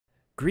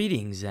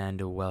Greetings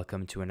and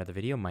welcome to another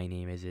video. My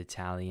name is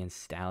Italian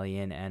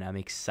Stallion and I'm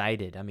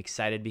excited. I'm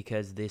excited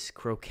because this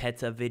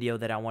croqueta video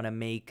that I want to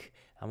make,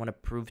 I want to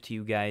prove to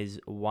you guys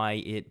why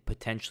it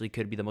potentially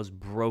could be the most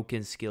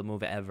broken skill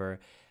move ever.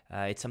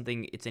 It's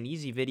an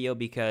easy video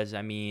because,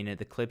 I mean,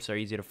 the clips are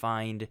easy to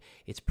find.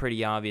 It's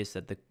pretty obvious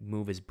that the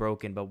move is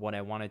broken, but what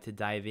I wanted to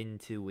dive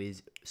into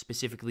is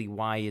specifically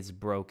why it's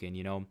broken,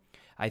 you know?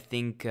 I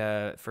think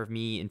for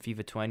me in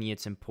FIFA 20,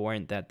 it's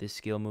important that this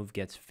skill move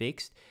gets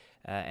fixed.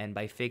 And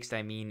by fixed,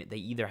 I mean they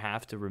either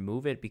have to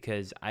remove it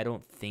because I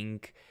don't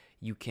think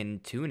you can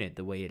tune it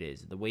the way it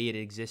is. The way it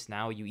exists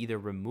now, you either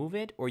remove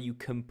it or you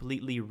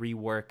completely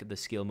rework the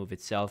skill move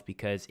itself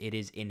because it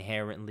is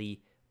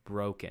inherently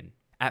broken.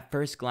 At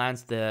first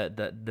glance,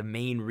 the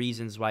main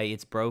reasons why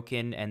it's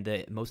broken and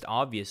the most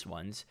obvious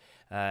ones,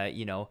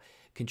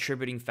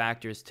 contributing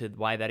factors to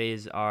why that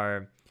is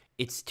are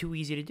it's too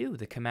easy to do.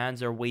 The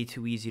commands are way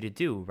too easy to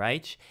do,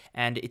 right?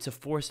 And it's a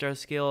 4-star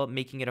skill.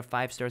 Making it a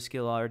 5-star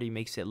skill already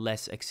makes it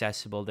less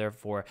accessible,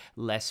 therefore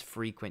less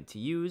frequent to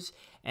use.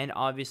 And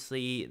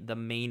obviously, the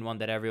main one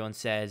that everyone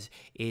says,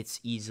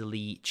 it's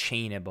easily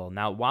chainable.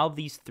 Now, while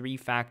these three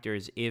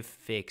factors, if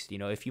fixed,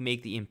 if you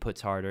make the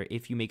inputs harder,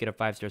 if you make it a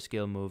 5-star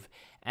skill move,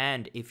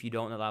 and if you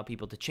don't allow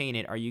people to chain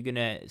it, are you going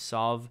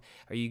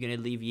to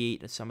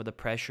alleviate some of the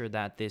pressure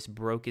that this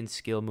broken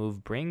skill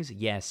move brings?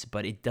 Yes,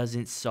 but it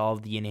doesn't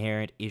solve the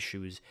inherent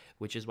issues,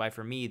 which is why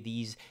for me,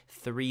 these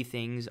three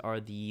things are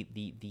the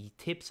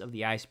tips of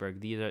the iceberg.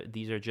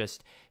 These are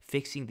just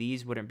fixing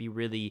these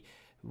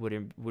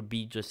would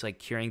be just like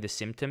curing the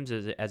symptoms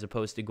as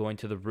opposed to going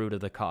to the root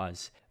of the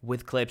cause.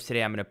 With clips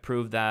today, I'm going to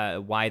prove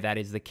why that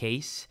is the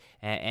case,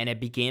 and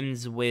it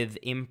begins with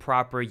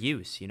improper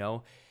use,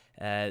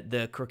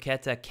 The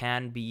croqueta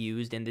can be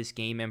used in this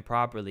game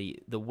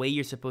improperly. The way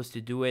you're supposed to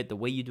do it, the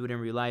way you do it in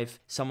real life,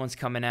 someone's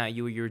coming at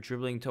you, you're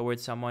dribbling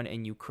towards someone,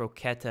 and you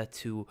croqueta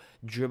to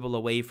dribble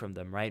away from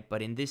them, right?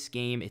 But in this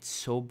game, it's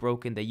so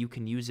broken that you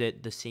can use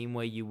it the same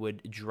way you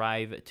would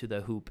drive to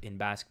the hoop in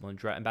basketball.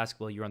 In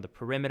basketball, you're on the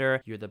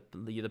perimeter, you're the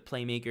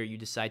playmaker, you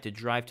decide to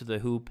drive to the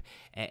hoop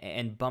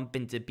and bump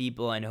into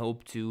people and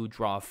hope to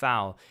draw a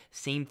foul.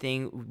 Same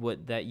thing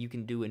that you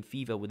can do in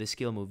FIFA with a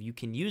skill move. You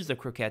can use the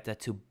croqueta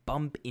to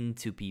bump into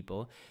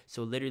people,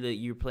 so literally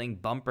you're playing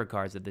bumper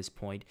cars at this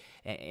point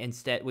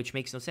instead, which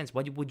makes no sense.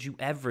 Why would you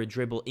ever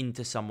dribble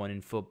into someone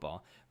in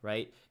football,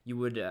 right? You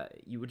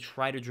would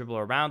try to dribble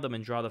around them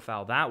and draw the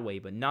foul that way,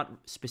 but not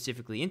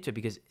specifically into it,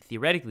 because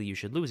theoretically you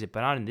should lose it,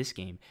 but not in this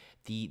game.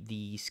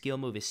 The skill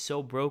move is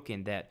so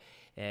broken that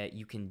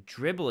you can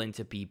dribble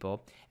into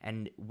people,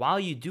 and while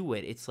you do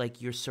it, it's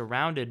like you're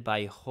surrounded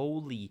by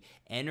holy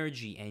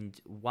energy, and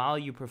while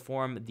you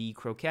perform the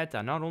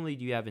croqueta, not only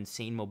do you have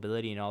insane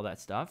mobility and all that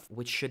stuff,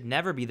 which should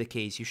never be the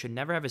case. You should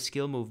never have a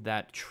skill move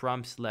that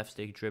trumps left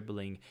stick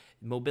dribbling.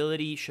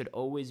 Mobility should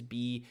always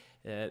be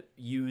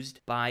used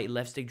by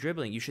left stick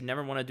dribbling. You should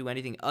never want to do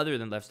anything other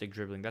than left stick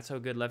dribbling. That's how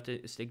good left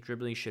stick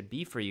dribbling should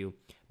be for you.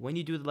 When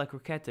you do the La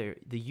Croqueta,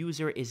 the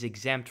user is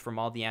exempt from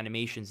all the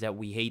animations that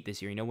we hate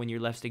this year. When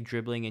you're left stick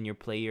dribbling and your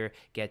player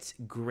gets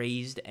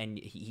grazed and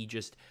he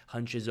just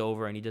hunches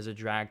over and he does a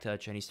drag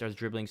touch and he starts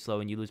dribbling slow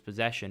and you lose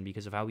possession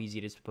because of how easy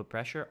it is to put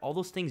pressure. All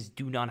those things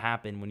do not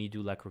happen when you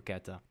do La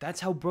Croqueta.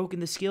 That's how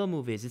broken the skill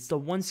move is. It's the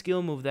one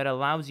skill move that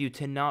allows you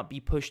to not be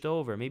pushed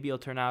over. Maybe El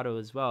Tornado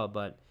as well,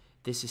 but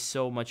this is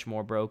so much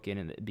more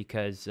broken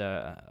because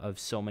of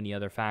so many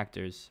other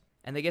factors.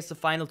 And I guess the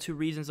final two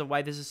reasons of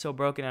why this is so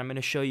broken, I'm going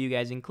to show you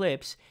guys in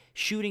clips.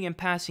 Shooting and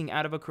passing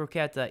out of a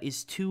croqueta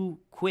is too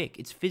quick.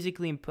 It's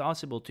physically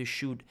impossible to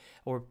shoot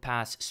or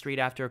pass straight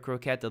after a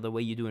croqueta the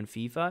way you do in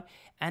FIFA,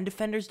 and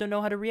defenders don't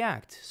know how to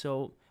react.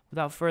 So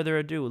without further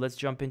ado, let's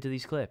jump into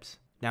these clips.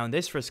 Now, in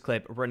this first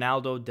clip,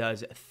 Ronaldo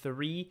does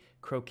 3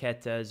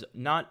 croquetas,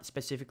 not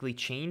specifically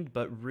chained,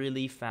 but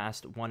really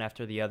fast, one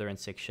after the other in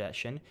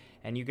succession.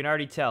 And you can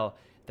already tell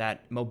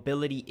that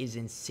mobility is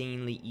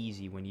insanely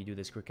easy when you do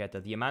this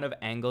croqueta. The amount of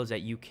angles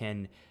that you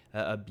can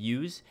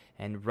abuse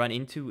and run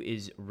into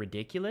is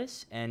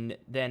ridiculous. And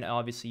then,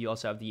 obviously, you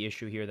also have the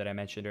issue here that I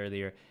mentioned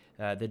earlier.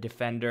 The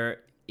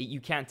defender,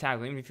 you can't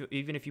tackle.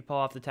 Even if you pull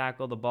off the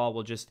tackle, the ball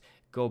will just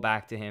go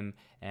back to him,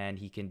 and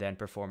he can then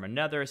perform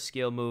another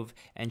skill move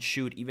and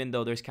shoot, even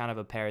though there's kind of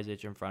a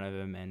Perisic in front of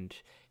him, and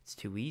it's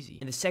too easy.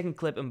 In the second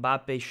clip,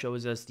 Mbappe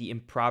shows us the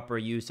improper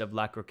use of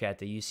La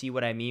Croqueta. You see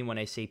what I mean when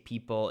I say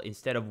people,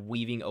 instead of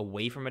weaving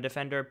away from a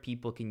defender,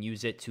 people can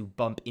use it to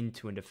bump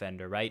into a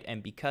defender, right?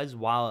 And because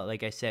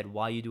like I said,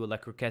 while you do a La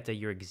Croqueta,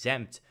 you're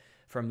exempt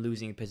from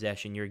losing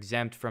possession. You're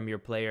exempt from your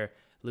player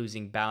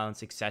losing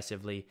balance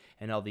excessively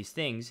and all these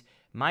things.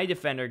 My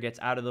defender gets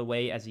out of the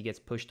way as he gets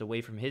pushed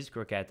away from his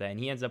croqueta, and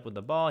he ends up with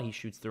the ball. He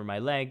shoots through my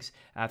legs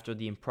after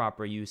the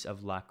improper use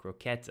of La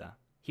Croqueta.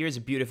 Here's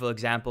a beautiful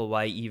example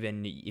why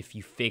even if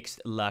you fixed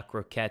La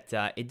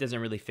Croqueta, it doesn't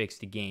really fix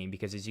the game,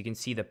 because as you can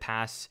see, the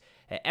pass,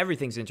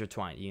 everything's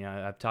intertwined.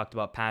 I've talked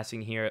about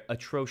passing here.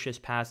 Atrocious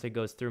pass that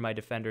goes through my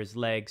defender's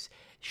legs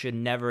should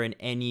never in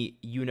any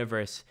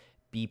universe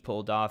be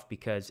pulled off,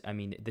 because I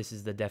mean, this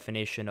is the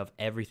definition of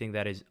everything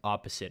that is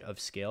opposite of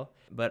skill.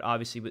 But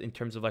obviously in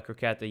terms of La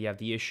Croqueta, you have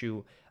the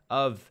issue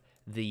of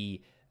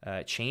the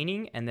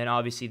chaining, and then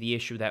obviously the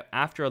issue that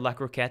after a La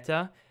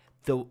Croqueta,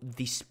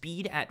 the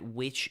speed at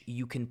which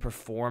you can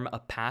perform a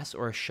pass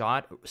or a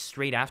shot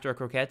straight after a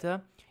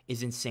croqueta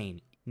is insane.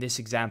 In this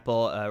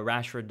example,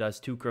 Rashford does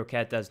 2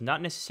 croquetas,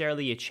 not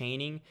necessarily a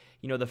chaining.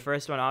 You know, the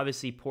first one,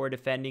 obviously poor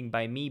defending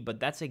by me, but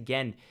that's,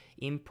 again,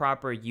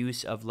 improper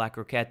use of La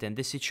Croqueta. In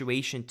this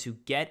situation, to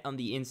get on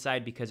the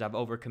inside because I've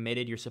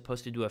overcommitted, you're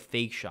supposed to do a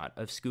fake shot,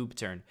 a scoop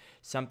turn,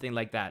 something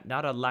like that.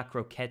 Not a La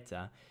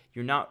Croqueta.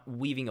 You're not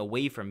weaving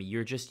away from me.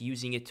 You're just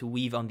using it to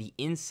weave on the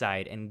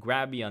inside and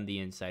grab you on the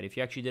inside. If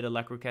you actually did a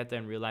La Croqueta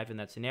in real life in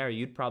that scenario,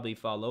 you'd probably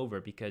fall over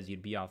because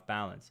you'd be off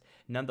balance.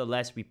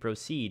 Nonetheless, we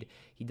proceed.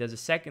 He does a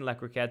second La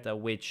Croqueta,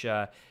 which,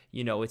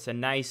 you know, it's a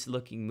nice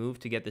looking move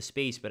to get the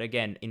space. But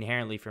again,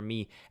 inherently for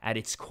me, at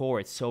its core,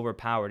 it's so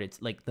overpowered.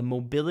 It's like the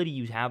mobility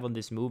you have on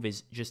this move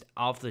is just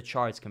off the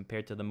charts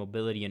compared to the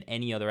mobility in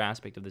any other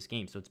aspect of this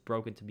game. So it's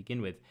broken to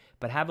begin with.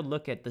 But have a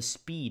look at the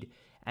speed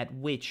at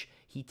which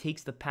he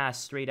takes the pass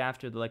straight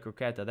after the La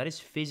Croqueta. That is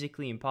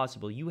physically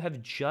impossible. You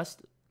have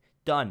just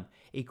done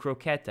a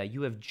croqueta.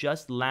 You have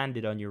just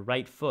landed on your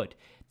right foot.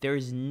 There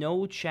is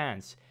no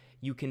chance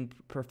you can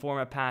perform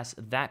a pass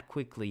that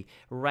quickly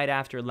right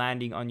after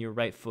landing on your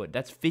right foot.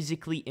 That's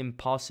physically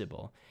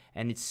impossible,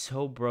 and it's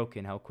so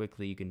broken how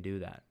quickly you can do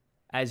that.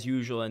 As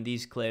usual in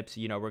these clips,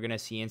 you know, we're going to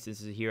see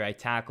instances here. I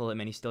tackle him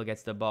and he still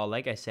gets the ball.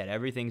 Like I said,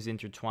 everything's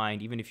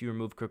intertwined. Even if you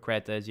remove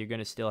croquetas, you're going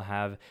to still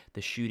have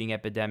the shooting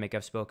epidemic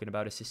I've spoken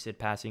about, assisted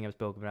passing I've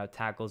spoken about,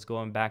 tackles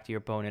going back to your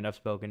opponent I've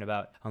spoken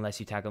about,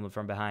 unless you tackle him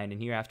from behind.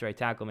 And here, after I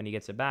tackle him and he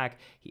gets it back,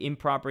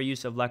 improper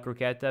use of La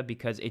Croqueta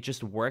because it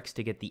just works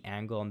to get the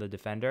angle on the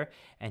defender.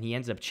 And he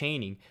ends up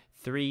chaining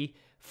 3,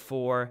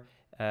 4,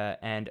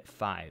 and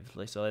 5.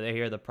 So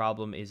here the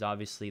problem is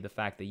obviously the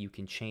fact that you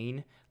can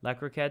chain La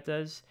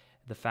Croquetas.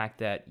 The fact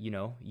that, you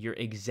know, you're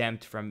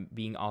exempt from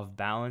being off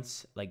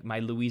balance. Like, my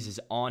Luis is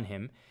on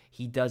him.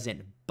 He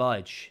doesn't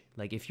budge.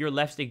 Like, if you're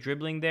left stick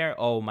dribbling there,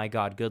 oh my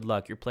God, good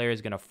luck. Your player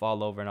is going to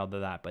fall over and all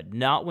of that. But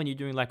not when you're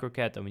doing La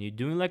Croqueta. When you're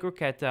doing La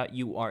Croqueta,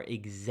 you are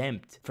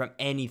exempt from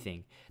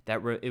anything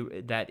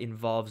that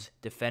involves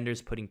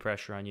defenders putting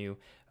pressure on you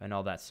and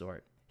all that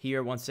sort.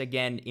 Here, once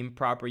again,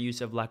 improper use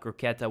of La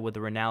Croqueta with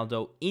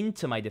Ronaldo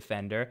into my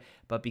defender.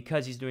 But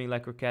because he's doing La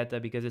Croqueta,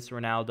 because it's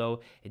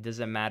Ronaldo, it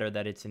doesn't matter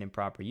that it's an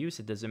improper use.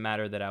 It doesn't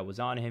matter that I was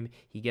on him.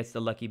 He gets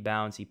the lucky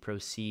bounce, he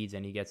proceeds,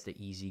 and he gets the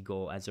easy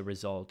goal as a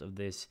result of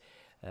this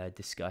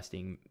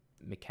disgusting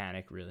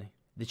mechanic, really.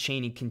 The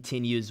chaining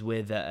continues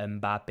with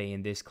Mbappe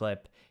in this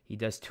clip. He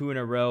does 2 in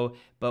a row,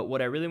 but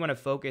what I really want to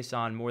focus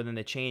on more than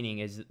the chaining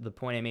is the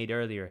point I made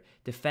earlier.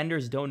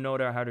 Defenders don't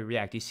know how to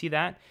react. You see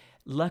that?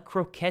 La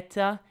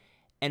Croqueta,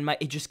 and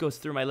it just goes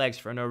through my legs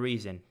for no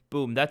reason.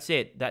 Boom, that's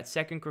it. That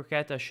second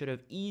croqueta should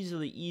have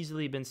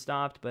easily been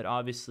stopped, but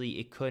obviously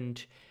it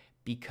couldn't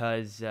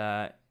because,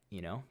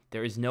 you know,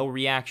 there is no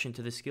reaction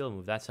to the skill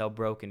move. That's how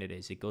broken it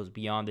is. It goes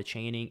beyond the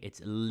chaining.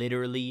 It's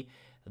literally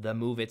the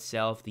move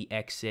itself, the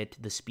exit,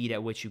 the speed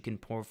at which you can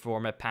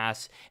perform a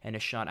pass and a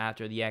shot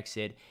after the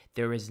exit.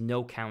 There is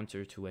no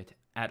counter to it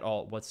at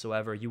all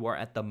whatsoever. You are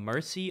at the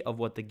mercy of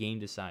what the game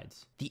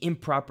decides. The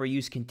improper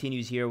use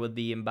continues here with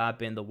the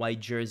Mbappe in the white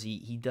jersey.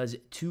 He does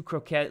 2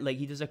 croquetas, like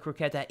he does a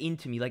croqueta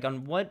into me. Like,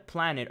 on what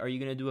planet are you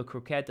going to do a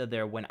croqueta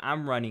there when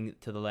I'm running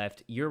to the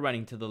left, you're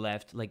running to the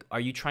left? Like, are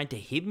you trying to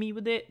hit me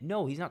with it?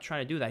 No, he's not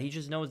trying to do that. He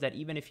just knows that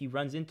even if he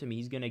runs into me,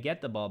 he's going to get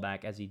the ball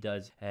back, as he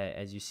does,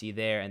 as you see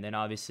there. And then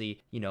obviously,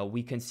 you know,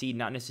 we concede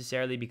not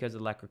necessarily because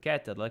of La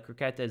Croqueta. La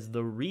Croqueta is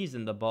the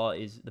reason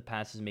the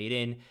pass is made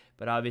in,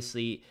 but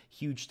obviously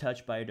huge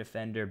touch by a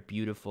defender.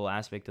 Beautiful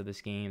aspect of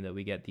this game that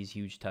we get these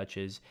huge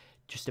touches,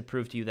 just to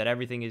prove to you that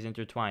everything is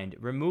intertwined.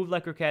 Remove La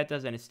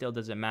Croquetas and it still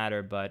doesn't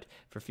matter, but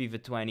for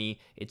FIFA 20,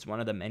 it's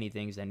one of the many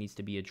things that needs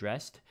to be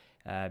addressed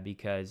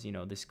because, you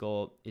know, this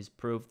goal is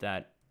proof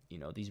that, you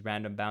know, these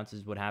random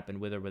bounces would happen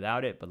with or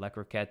without it, but La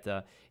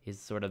Croqueta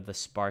is sort of the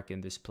spark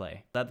in this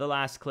play. The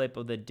last clip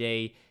of the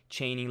day,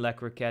 chaining La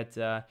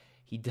Croqueta.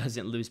 He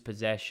doesn't lose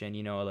possession,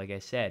 you know, like I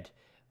said.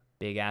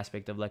 Big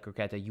aspect of La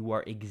Croqueta, you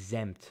are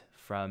exempt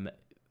from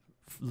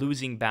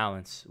losing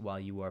balance while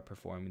you are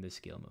performing the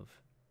skill move.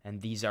 And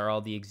these are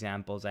all the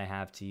examples I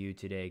have to you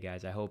today,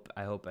 guys. I hope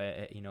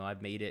you know,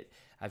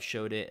 I've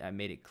showed it, I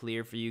made it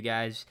clear for you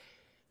guys.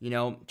 You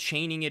know,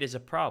 chaining it is a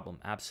problem,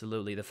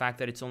 absolutely. The fact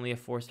that it's only a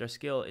 4-star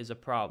skill is a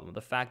problem.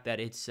 The fact that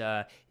it's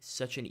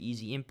such an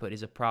easy input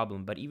is a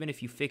problem. But even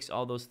if you fix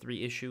all those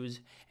 3 issues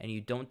and you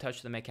don't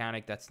touch the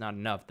mechanic, that's not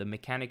enough. The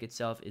mechanic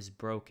itself is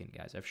broken,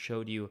 guys. I've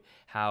showed you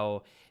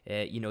how,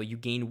 you know, you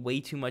gain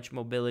way too much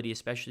mobility,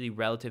 especially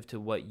relative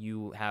to what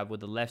you have with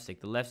the left stick.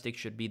 The left stick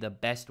should be the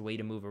best way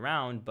to move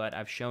around, but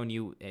I've shown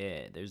you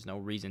there's no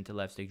reason to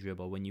left stick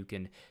dribble when you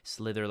can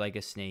slither like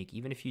a snake.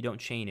 Even if you don't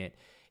chain it,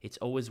 it's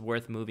always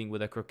worth moving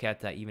with a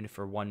croqueta, even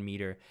for 1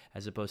 meter,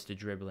 as opposed to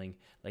dribbling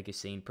like a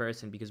sane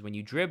person. Because when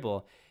you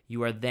dribble,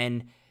 you are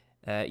then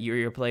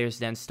your players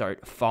then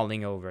start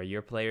falling over.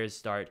 Your players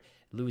start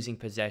losing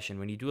possession.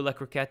 When you do a La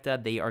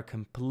Croqueta, they are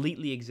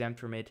completely exempt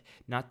from it,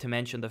 not to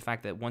mention the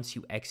fact that once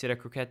you exit a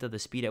Croqueta, the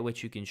speed at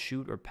which you can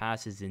shoot or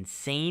pass is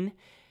insane.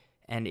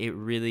 And it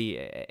really,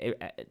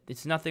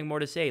 it's nothing more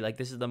to say. Like,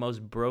 this is the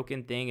most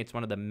broken thing. It's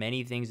one of the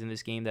many things in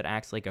this game that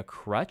acts like a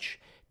crutch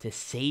to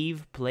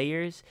save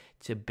players,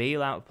 to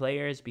bail out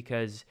players,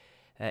 because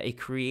it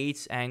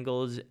creates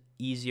angles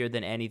easier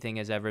than anything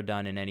has ever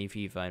done in any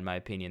FIFA, in my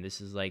opinion.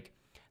 This is like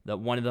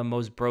one of the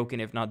most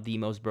broken, if not the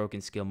most broken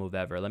skill move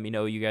ever. Let me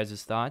know you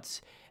guys' thoughts,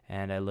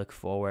 and I look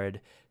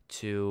forward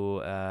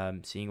to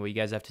seeing what you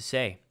guys have to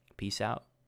say. Peace out.